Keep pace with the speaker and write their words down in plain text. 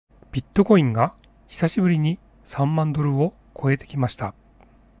ビットコインが久しぶりに3万ドルを超えてきました。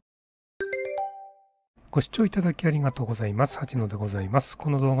ご視聴いただきありがとうございます。蜂野でございます。こ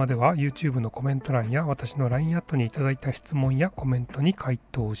の動画では YouTube のコメント欄や私の LINE アットにいただいた質問やコメントに回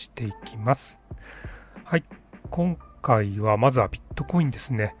答していきます。はい、今回はまずはビットコインで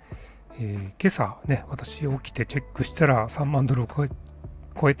すね。今朝ね、私起きてチェックしたら3万ドルを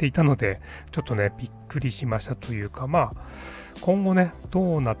超えていたので、ちょっとね、びっくりしましたというか、今後ね、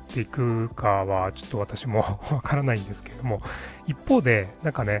どうなっていくかはちょっと私もわからないんですけれども、一方で、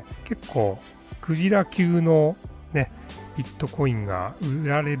なんかね、結構、クジラ級のね、ビットコインが売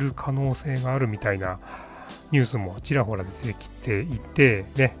られる可能性があるみたいなニュースもちらほら出てきていて、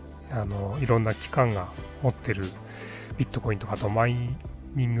ね、いろんな機関が持ってるビットコインとか、あとマイ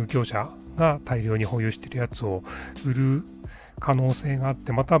ニング業者が大量に保有しているやつを売る可能性があっ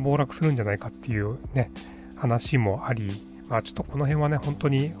て、また暴落するんじゃないかっていうね、話もあり、ちょっとこの辺はね、本当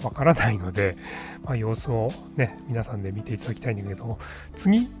にわからないので、様子をね、皆さんで見ていただきたいんだけど、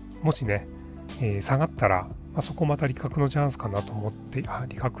次、もしね、下がったら、そこまた利確のチャンスかなと思って、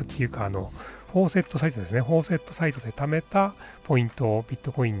利確っていうか、フォーセットサイトですね、フォーセットサイトで貯めたポイントをビッ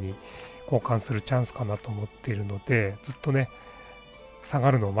トコインに交換するチャンスかなと思っているので、ずっとね、下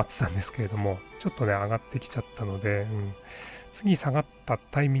がるのを待ってたんですけれども、ちょっとね、上がってきちゃったので、次下がった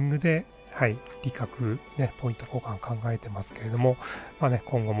タイミングで、利確、ね、ポイント交換考えてますけれども、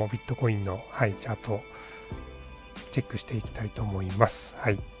今後もビットコインの、チャートチェックしていきたいと思います。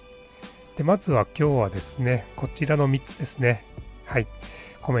で、まずは今日はですね、こちらの3つですね、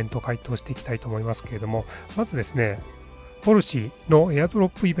コメントを回答していきたいと思いますけれども、まずですね、ボルシのエアドロッ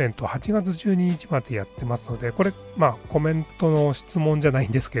プイベント8月12日までやってますので、これ、コメントの質問じゃない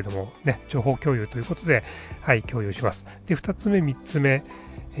んですけれども、ね、情報共有ということで、共有します。で、2つ目、3つ目、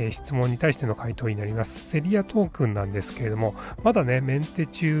質問に対しての回答になります。セリアトークンなんですけれども、まだね、メンテ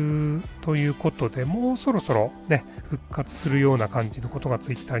中ということで、もうそろそろね、復活するような感じのことが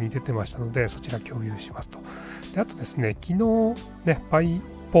ツイッターに出てましたので、そちら共有しますと。で、あとですね、昨日ね、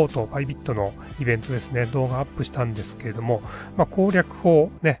BYBITのイベントですね、動画アップしたんですけれども、攻略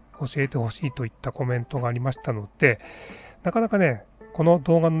法ね、教えてほしいといったコメントがありましたので、なかなかね、この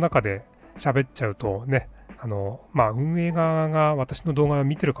動画の中で喋っちゃうとね、運営側が私の動画を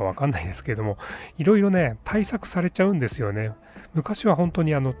見てるかわかんないですけれども、いろいろね、対策されちゃうんですよね。昔は本当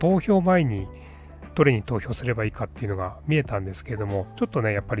に投票前にどれに投票すればいいかっていうのが見えたんですけれども、ちょっと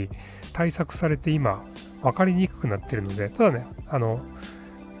ね、やっぱり対策されて今、分かりにくくなってるので、ただね、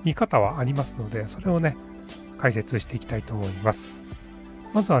見方はありますので、それをね、解説していきたいと思います。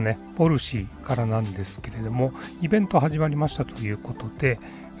まずはね、ボルシからなんですけれども、イベント始まりましたということで、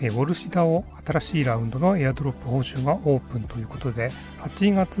ボルシダを新しいラウンドのエアドロップ報酬がオープンということで、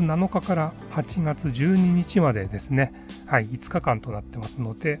8月7日から8月12日までですね、5日間となってます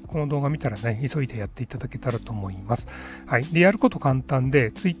ので、この動画見たらね、急いでやっていただけたらと思います。で、やること簡単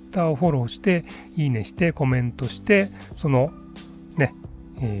で、Twitter をフォローして、いいねして、コメントして、そのね、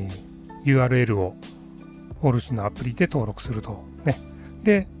URL をボルシのアプリで登録するとね。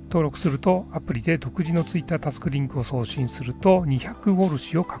で、登録するとアプリで独自の Twitter タスクリンクを送信すると200ウォル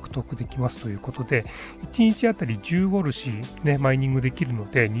シを獲得できますということで、1日あたり10ウォルシね、マイニングできるの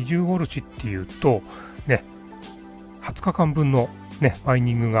で、20ウォルシっていうとね、20日間分のね、マイ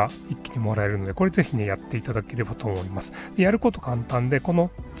ニングが一気にもらえるので、これぜひね、やっていただければと思います。で、やること簡単で、この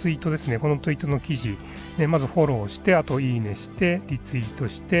ツイートですね、このツイートの記事、ね、まずフォローして、あといいねして、リツイート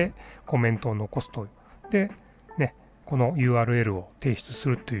して、コメントを残すと。で、ね、この URL を提出す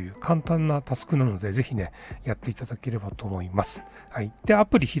るという簡単なタスクなので、ぜひね、やっていただければと思います。で、ア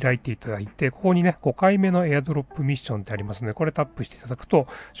プリ開いていただいて、ここにね、5回目のエアドロップミッションってありますので、これタップしていただくと、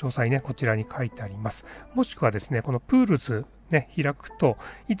詳細ね、こちらに書いてあります。もしくはですね、このプールズね、開くと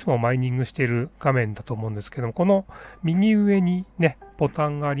いつもマイニングしている画面だと思うんですけども、この右上にね、ボタ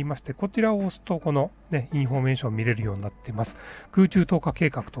ンがありまして、こちらを押すとこのね、インフォメーション見れるようになっています。空中投下計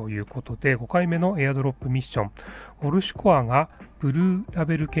画ということで、5回目のエアドロップミッション、ウォルシュコアがブルーラ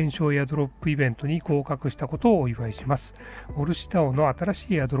ベル検証エアドロップイベントに合格したことをお祝いします。ウォルシダオの新し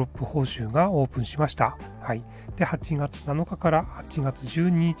いエアドロップ報酬がオープンしました。で、8月7日から8月12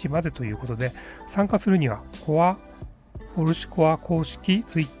日までということで、参加するにはウォルシコア公式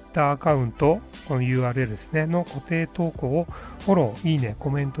ツイッターアカウント、この URL ですね、の固定投稿をフォロー、いいね、コ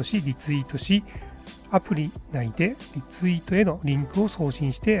メントし、リツイートし、アプリ内でリツイートへのリンクを送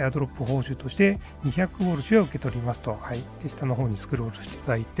信して、エアドロップ報酬として200ウォルシュを受け取りますと。で、下の方にスクロールしていた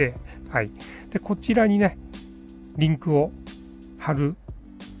だいて、で、こちらにね、リンクを貼る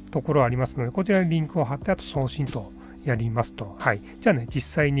ところありますので、こちらにリンクを貼って、あと送信とやりますと。じゃあね、実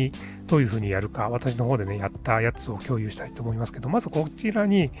際にどういうふうにやるか、私の方でね、やったやつを共有したいと思いますけど、まずこちら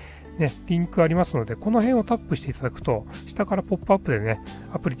に、ね、リンクありますので、この辺をタップしていただくと、下からポップアップでね、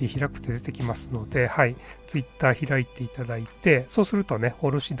アプリで開くと出てきますので、はい、Twitter 開いていただいて、そうするとね、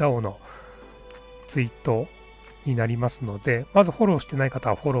Vorsi DAO のツイートになりますので、まずフォローしてない方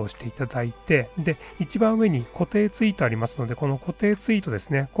はフォローしていただいて、で、一番上に固定ツイートありますので、この固定ツイートです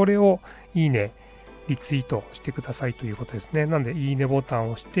ね、これをいいね、リツイートしてくださいということですね。なんで、いいねボタン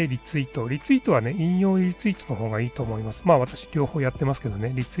を押してリツイート。リツイートはね、引用リツイートの方がいいと思います。まあ私両方やってますけど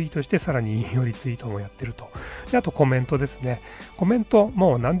ね、リツイートしてさらに引用リツイートもやってると。で、あとコメントですね。コメント、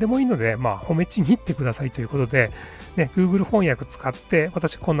もう何でもいいので、まあ褒めちぎってくださいということで、ね、Google 翻訳使って、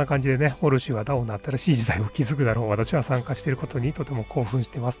私こんな感じでね、Vorsiは DAO の新しい時代を築くだろう。私は参加していることにとても興奮し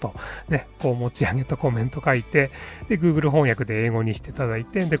てますと。ね、こう持ち上げたコメント書いて、で、Google 翻訳で英語にしていただい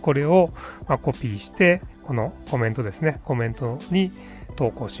て、で、これをまあコピーして、このコメントですね、コメントに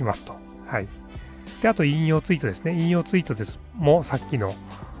投稿しますと。はい。で、あと引用ツイートですね。引用ツイートですもさっきの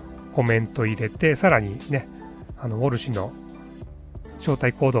コメント入れて、さらにね、Vorsiの招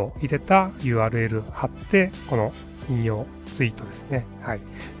待コードを入れた URL 貼って、この引用ツイートですね。はい。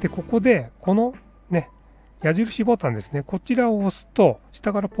で、ここで、このね、矢印ボタンですね。こちらを押すと、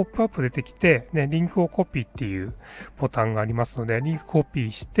下からポップアップ出てきて、ね、リンクをコピーっていうボタンがありますので、リンクコピ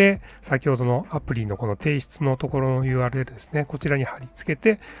ーして、先ほどのアプリのこの提出のところの URL ですね。こちらに貼り付け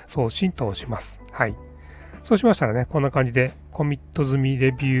て送信と押します。はい。そうしましたらね、こんな感じでコミット済み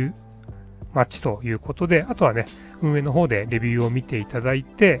レビュー待ちということで、あとはね、運営の方でレビューを見ていただい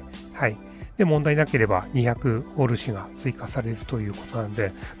て、はい。で、問題なければ200Vorsiが追加されるということなん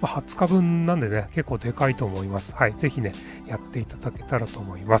で、まあ、20日分なんでね、結構でかいと思います。はい。ぜひね、やっていただけたらと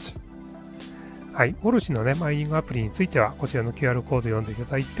思います。はい。Vorsiのね、マイニングアプリについては、こちらの QR コードを読んでいた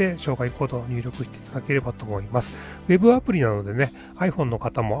だいて、紹介コードを入力していただければと思います。Web アプリなのでね、iPhone の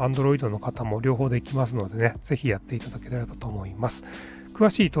方も Android の方も両方できますのでね、ぜひやっていただければと思います。詳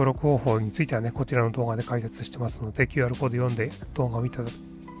しい登録方法についてはね、こちらの動画で解説してますので、QR コード読んで動画を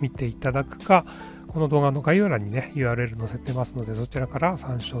見ていただくか、この動画の概要欄にね、URL 載せてますので、そちらから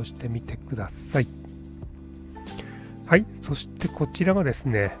参照してみてください。はい。そしてこちらがです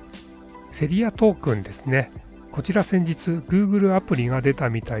ね、celiaトークンですね。こちら先日 Google アプリが出た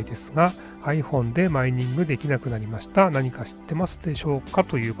みたいですが iPhone でマイニングできなくなりました。何か知ってますでしょうか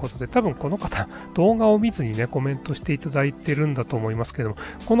ということで、多分この方動画を見ずにねコメントしていただいてるんだと思いますけど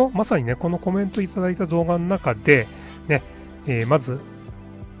も、まさにねこのコメントいただいた動画の中でね、まず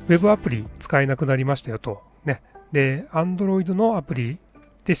Web アプリ使えなくなりましたよとね。で Android のアプリ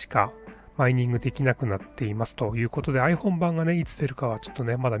でしかマイニングできなくなっていますということで iPhone 版がねいつ出るかはちょっと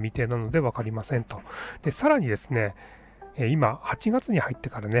ねまだ未定なので分かりませんと。でさらにですね、今8月に入って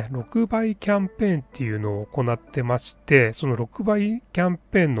からね6倍キャンペーンっていうのを行ってまして、その6倍キャン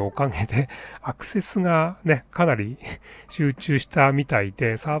ペーンのおかげでアクセスがねかなり集中したみたい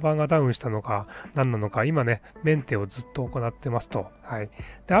で、サーバーがダウンしたのか何なのか今ねメンテをずっと行ってますと。はい。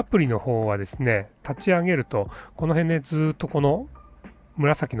でアプリの方はですね立ち上げるとこの辺ねずっとこの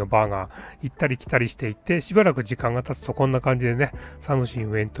紫のバーが行ったり来たりしていて、しばらく時間が経つとこんな感じでね、サムシン、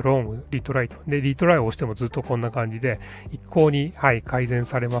ウェントローム、リトライと。で、リトライを押してもずっとこんな感じで、一向に、改善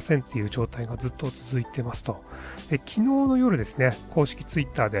されませんっていう状態がずっと続いてますと。で、昨日の夜ですね、公式ツイ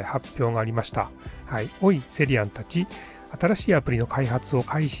ッターで発表がありました。はい。おい、セリアンたち。新しいアプリの開発を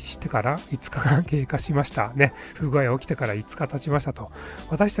開始してから5日が経過しましたね。不具合が起きてから5日経ちましたと。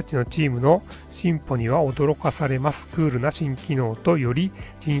私たちのチームの進歩には驚かされます。クールな新機能とより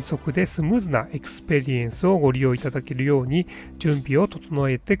迅速でスムーズなエクスペリエンスをご利用いただけるように準備を整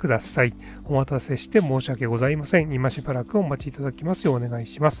えてください。お待たせして申し訳ございません。今しばらくお待ちいただきますようお願い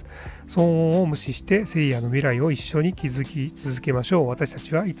します。騒音を無視してセイヤの未来を一緒に築き続けましょう。私た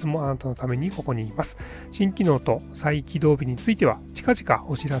ちはいつもあなたのためにここにいます。新機能と再起動日については近々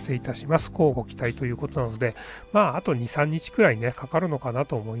お知らせいたします。乞うご期待ということなので、あと2、3日くらいね、かかるのかな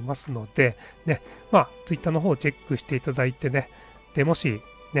と思いますので、ね、Twitter の方をチェックしていただいてね、で、もし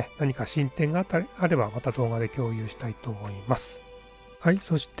ね、何か進展があればまた動画で共有したいと思います。はい。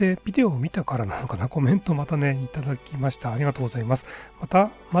そして、ビデオを見たからなのかな、コメントまたね、いただきました。ありがとうございます。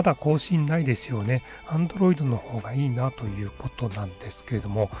まだ更新ないですよね。Android の方がいいなということなんですけれど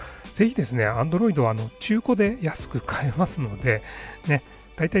も、ぜひですね、Android は中古で安く買えますので、ね、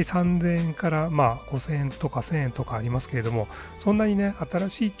だいたい3000円から5000円とか1000円とかありますけれども、そんなにね、新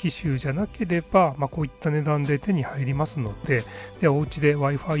しい機種じゃなければ、こういった値段で手に入りますので、お家で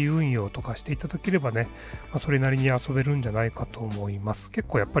Wi-Fi 運用とかしていただければね、それなりに遊べるんじゃないかと思います。結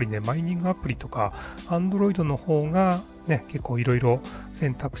構やっぱりね、マイニングアプリとか Android の方がね、結構いろいろ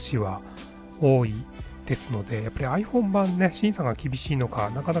選択肢は多いですので、やっぱり iPhone 版ね、審査が厳しいのか、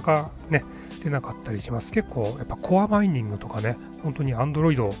なかなかね、出なかったりします。結構やっぱコアマイニングとかね、本当に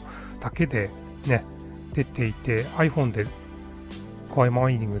Android だけでね、出ていて、iPhone でコインマ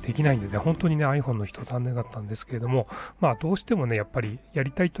イニングできないんでね、本当にね、iPhone の人残念だったんですけれども、どうしてもね、やっぱりや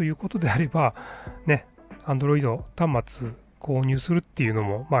りたいということであれば、ね、Android 端末購入するっていうの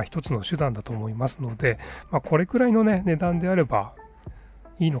も、一つの手段だと思いますので、これくらいのね、値段であれば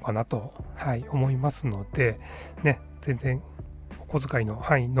いいのかなと、思いますので、ね、全然お小遣いの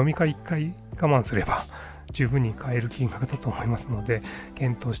範囲、飲み会1回我慢すれば十分に買える金額だと思いますので、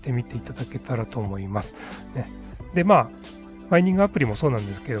検討してみていただけたらと思います。ね、で、マイニングアプリもそうなん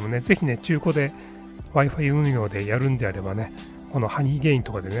ですけどもね、ぜひね、中古で Wi-Fi 運用でやるんであればね、このハニーゲイン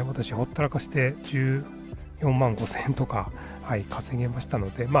とかでね、私ほったらかして14万5,000円とか、稼げましたの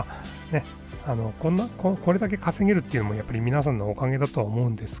で、ね、これだけ稼げるっていうのもやっぱり皆さんのおかげだとは思う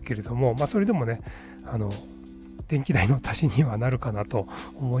んですけれども、それでもね、電気代の足しにはなるかなと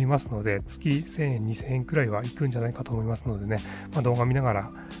思いますので、月1000円、2000円くらいはいくんじゃないかと思いますのでね、動画見なが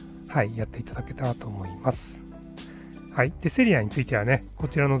ら、やっていただけたらと思います。で、セリアについてはね、こ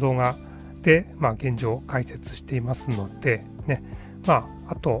ちらの動画で、現状解説していますので、ね、あ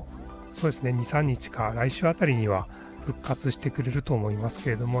と、そうですね、2、3日か来週あたりには復活してくれると思います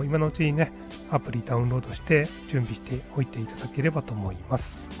けれども、今のうちにね、アプリダウンロードして準備しておいていただければと思いま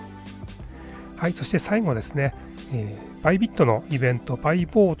す。そして最後ですね、BYBITのイベント、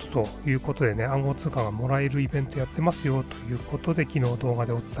Byvotesということでね、暗号通貨がもらえるイベントやってますよということで、昨日動画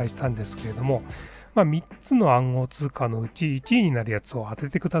でお伝えしたんですけれども、3つの暗号通貨のうち1位になるやつを当て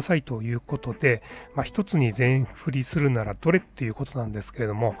てくださいということで、1つに全振りするならどれっていうことなんですけれ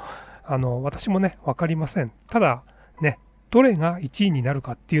ども、私もね、分かりません。ただ、ね、どれが1位になる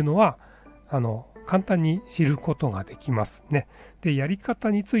かっていうのは、簡単に知ることができますね。で、やり方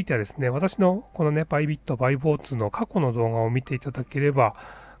についてはですね、私のこのね、Byvotesの過去の動画を見ていただければ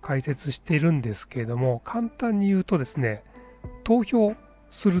解説しているんですけれども、簡単に言うとですね、投票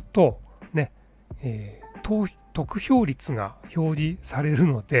すると、ね、得票率が表示される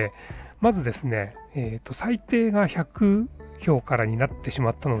ので、まずですね、最低が100票からになってし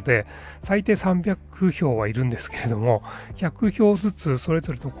まったので、最低300票はいるんですけれども、100票ずつそれ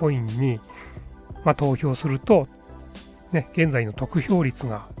ぞれのコインに、投票すると、ね、現在の得票率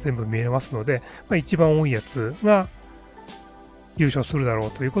が全部見えますので、一番多いやつが優勝するだろ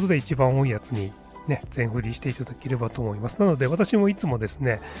うということで、一番多いやつにね、全振りしていただければと思います。なので私もいつもです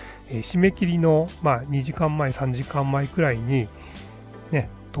ね、締め切りの、2時間前、3時間前くらいに、ね、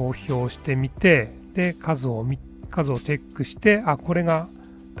投票してみて、で、数をチェックして、これが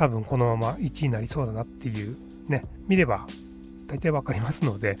多分このまま1位になりそうだなっていう、ね、見れば大体わかります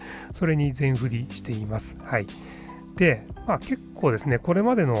ので、それに全振りしています。で、結構ですね、これ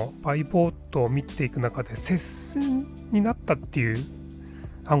までのByvotesを見ていく中で接戦になったっていう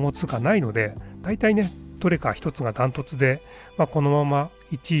暗号通貨ないので、大体ね、どれか一つがダントツで、このまま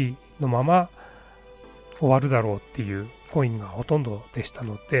1位のまま終わるだろうっていうコインがほとんどでした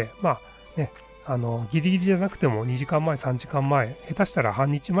ので、ね、ギリギリじゃなくても2時間前、3時間前、下手したら半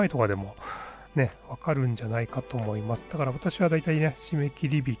日前とかでもね、わかるんじゃないかと思います。だから私は大体ね、締め切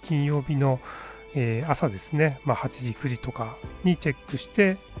り日、金曜日の、朝ですね、8時、9時とかにチェックし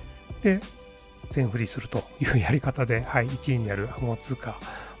て、で、全振りするというやり方で、1位になる暗号通貨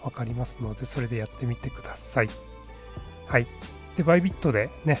わかりますので、それでやってみてください。で、Byvitで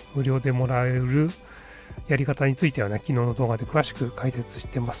ね、無料でもらえるやり方についてはね、昨日の動画で詳しく解説し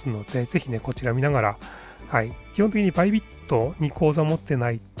てますので、ぜひね、こちら見ながら、基本的にByvitに口座持って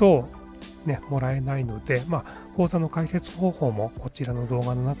ないと、ね、もらえないので、口座の解説方法もこちらの動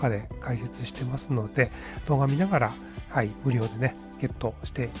画の中で解説してますので、動画見ながら、無料でね、ゲットし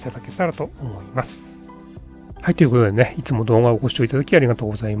ていただけたらと思います。ということでね、いつも動画をご視聴いただきありがとう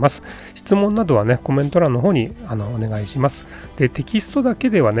ございます。質問などはね、コメント欄の方にお願いします。で、テキストだけ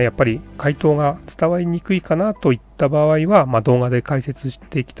ではね、やっぱり回答が伝わりにくいかなといった場合は、動画で解説し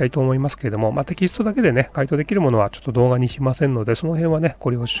ていきたいと思いますけれども、テキストだけでね、回答できるものはちょっと動画にしませんので、その辺はね、ご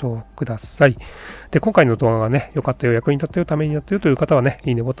了承ください。で、今回の動画がね、良かったよ、役に立ったよ、ためになったよという方はね、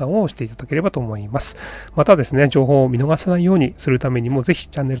いいねボタンを押していただければと思います。またですね、情報を見逃さないようにするためにも、ぜひ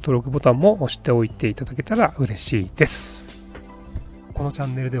チャンネル登録ボタンも押しておいていただけたら嬉しいです。このチャ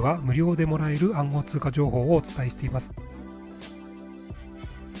ンネルでは無料でもらえる暗号通貨情報をお伝えしています。